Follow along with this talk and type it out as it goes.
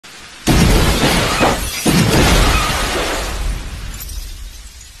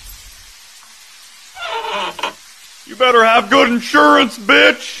You better have good insurance,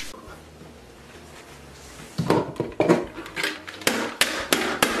 bitch!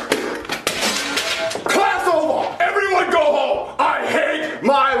 Class over! Everyone go home! I hate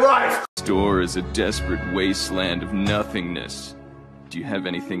my life! Store is a desperate wasteland of nothingness. Do you have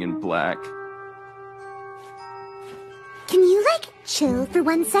anything in black? Can you, like, chill for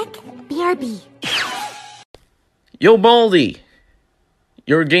 1 sec? BRB. Yo, Baldy!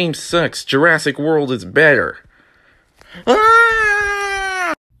 Your game sucks. Jurassic World is better.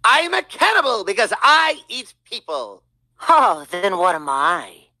 I'm a cannibal because I eat people. Oh, then what am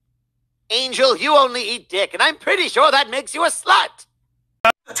I? Angel, you only eat dick, and I'm pretty sure that makes you a slut.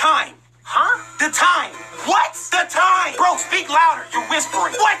 The time. Huh? The time. What? The time. Bro, speak louder. You're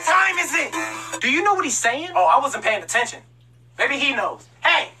whispering. What time is it? Do you know what he's saying? Oh, I wasn't paying attention. Maybe he knows.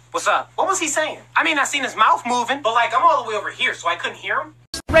 Hey, what's up? What was he saying? I mean, I seen his mouth moving, but like, I'm all the way over here, so I couldn't hear him.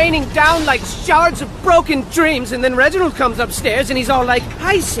 Raining down like shards of broken dreams, and then Reginald comes upstairs and he's all like,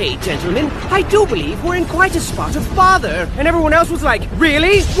 I say, gentlemen, I do believe we're in quite a spot of bother. And everyone else was like,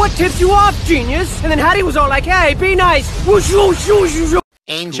 really? What tipped you off, genius? And then Hattie was all like, hey, be nice. Whoosh, whoosh, whoosh, whoosh.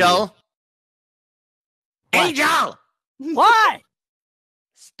 Angel? Angel! What?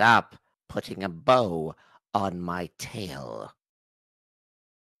 Stop putting a bow on my tail.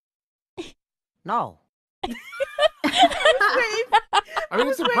 No. I mean,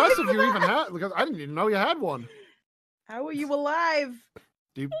 it's impressive you even had, because I didn't even know you had one. How are you alive?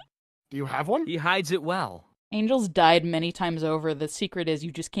 Do you have one? He hides it well. Angel's died many times over. The secret is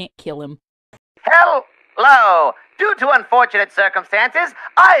you just can't kill him. Hello! Due to unfortunate circumstances,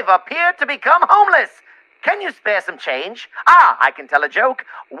 I've appeared to become homeless. Can you spare some change? Ah, I can tell a joke.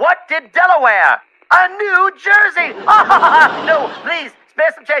 What did Delaware? A New Jersey! No, please,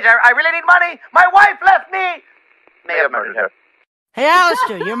 spare some change. I really need money. My wife left me. May have murdered her. Hey,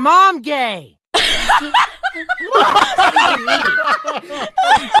 Alistair, your mom gay.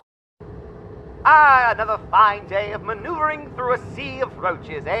 Another fine day of maneuvering through a sea of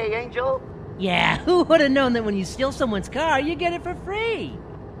roaches, eh, Angel? Yeah, who would have known that when you steal someone's car, you get it for free?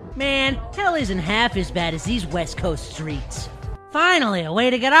 Man, hell isn't half as bad as these West Coast streets. Finally, a way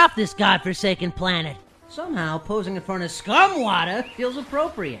to get off this godforsaken planet. Somehow, posing in front of Scumwater feels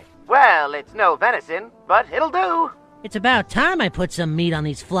appropriate. Well, it's no venison, but it'll do. It's about time I put some meat on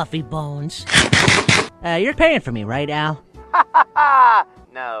these fluffy bones. You're paying for me, right, Al?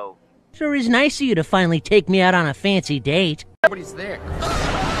 No. Sure is nice of you to finally take me out on a fancy date. Nobody's there.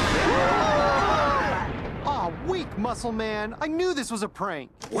 Aw, weak, muscle man. I knew this was a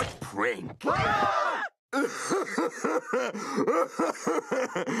prank. What prank?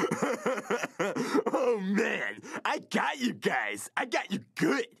 Oh man, I got you guys. I got you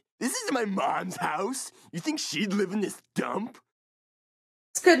good. This is my mom's house. You think she'd live in this dump?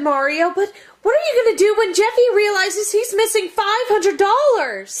 It's good, Mario, but what are you gonna do when Jeffy realizes he's missing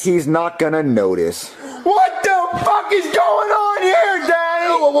 $500? He's not gonna notice. What the fuck is going on here, Daddy?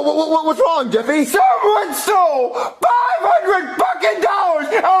 What's wrong, Jeffy? Someone stole $500 fucking dollars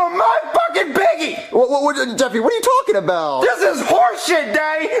on my fucking piggy! Jeffy, what are you talking about? This is horseshit,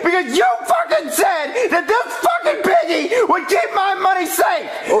 Daddy, because you fucking said that this fucking piggy would keep my money safe!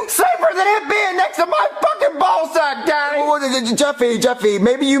 Safer than it being next to my fucking ballsack, Daddy! Jeffy,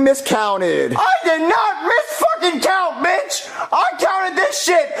 maybe you miscounted. I did not fucking count, bitch! I counted this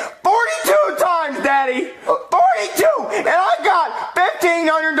shit 42 times, Daddy! 42! And I got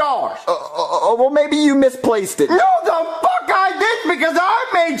 $1,500! Well, maybe you misplaced it. No, the fuck I didn't, because I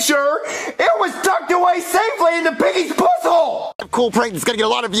made sure it was tucked away safely in the piggy's puss hole! Cool prank, it's gonna get a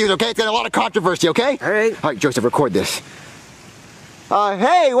lot of views, okay? It's got a lot of controversy, okay? Alright, Joseph, record this.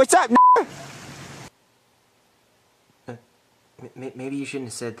 Hey, what's up, Maybe you shouldn't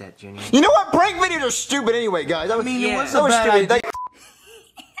have said that, Junior. You know what? Prank videos are stupid anyway, guys. I mean, it was a bad idea.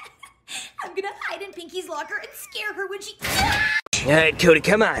 I'm gonna hide in Pinky's locker and scare her when she... Alright, Cody,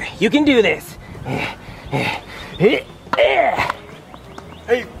 come on. You can do this. Hey,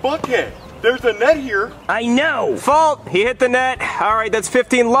 Buckhead, there's a net here. I know. Fault. He hit the net. All right, that's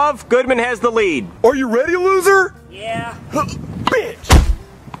 15 love. Goodman has the lead. Are you ready, loser? Yeah. Bitch!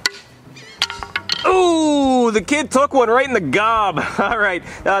 Ooh, the kid took one right in the gob. All right,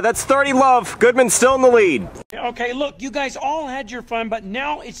 that's 30 love. Goodman's still in the lead. Okay, look, you guys all had your fun, but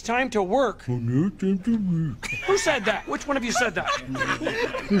now it's time to work. Who said that? Which one of you said that?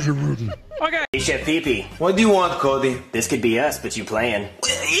 Okay. Hey, Chef Pee-Pee. What do you want, Cody? This could be us, but you playing.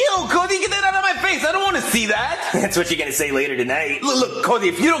 Ew, Cody, get that out of my face! I don't want to see that! That's what you're gonna say later tonight. Look, Cody,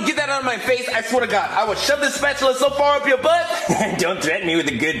 if you don't get that out of my face, I swear to God, I will shove this spatula so far up your butt! Don't threaten me with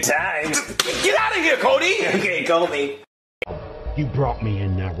a good time. Get out of here, Cody! Okay, call me. You brought me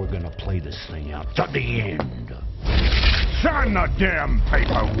in, now we're gonna play this thing out to the end. Sign the damn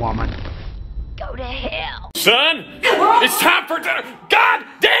paper, woman. Go to hell. Son, it's time for dinner. God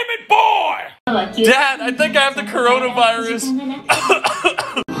damn it, boy! Dad, I think I have the coronavirus.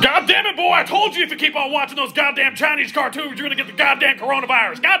 God damn it, boy! I told you if you keep on watching those goddamn Chinese cartoons, you're gonna get the goddamn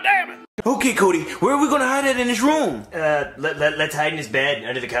coronavirus. God damn it! Okay, Cody, where are we gonna hide it in his room? Let's hide in his bed,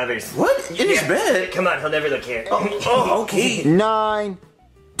 under the covers. What? In his bed? Come on, he'll never look here. Oh, okay. 9,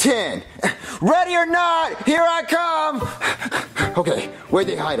 10. Ready or not, here I come! Okay, where'd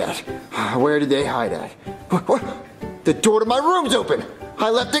they hide at? Where did they hide at? What? The door to my room's open!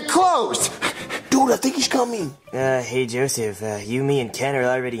 I left it closed! Dude, I think he's coming. Hey Joseph, you, me, and Ken are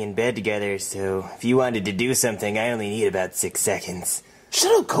already in bed together, so if you wanted to do something, I only need about 6 seconds.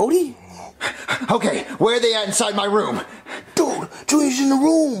 Shut up, Cody! Okay, where are they at inside my room? Dude, Joey's in the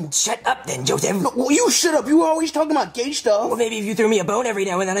room. Shut up then, Joseph. No, well, you shut up. You were always talking about gay stuff. Well, maybe if you threw me a bone every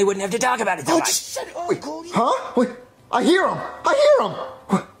now and then, I wouldn't have to talk about it so much. Just shut up, Cody. Huh? Wait, I hear him. I hear him.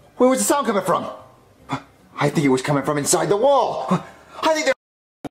 Where was the sound coming from? I think it was coming from inside the wall. I think they're